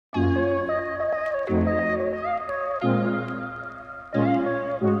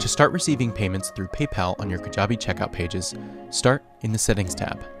start receiving payments through PayPal on your Kajabi checkout pages, start in the Settings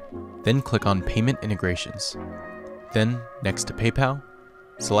tab. Then click on Payment Integrations. Then, next to PayPal,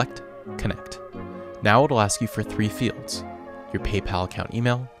 select Connect. Now it'll ask you for 3 fields: your PayPal account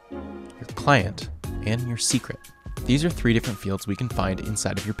email, your client, and your secret. These are 3 different fields we can find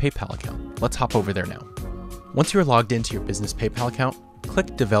inside of your PayPal account. Let's hop over there now. Once you are logged into your business PayPal account,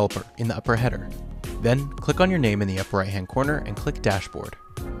 click Developer in the upper header. Then click on your name in the upper right-hand corner and click Dashboard.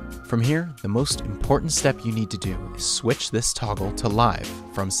 From here, the most important step you need to do is switch this toggle to Live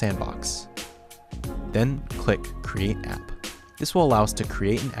from Sandbox. Then click Create App. This will allow us to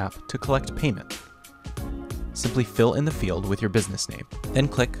create an app to collect payment. Simply fill in the field with your business name, then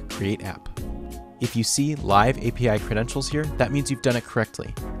click Create App. If you see Live API credentials here, that means you've done it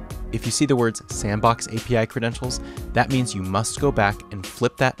correctly. If you see the words Sandbox API credentials, that means you must go back and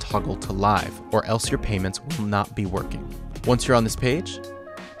flip that toggle to Live, or else your payments will not be working. Once you're on this page,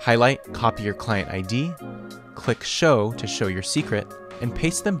 highlight Copy Your Client ID, click Show to show your secret, and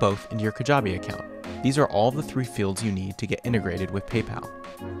paste them both into your Kajabi account. These are all the 3 fields you need to get integrated with PayPal.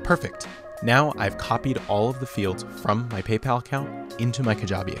 Perfect! Now I've copied all of the fields from my PayPal account into my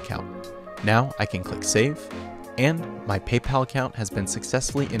Kajabi account. Now I can click Save, and my PayPal account has been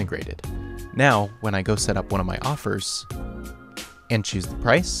successfully integrated. Now, when I go set up one of my offers and choose the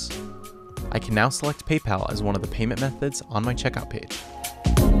price, I can now select PayPal as one of the payment methods on my checkout page.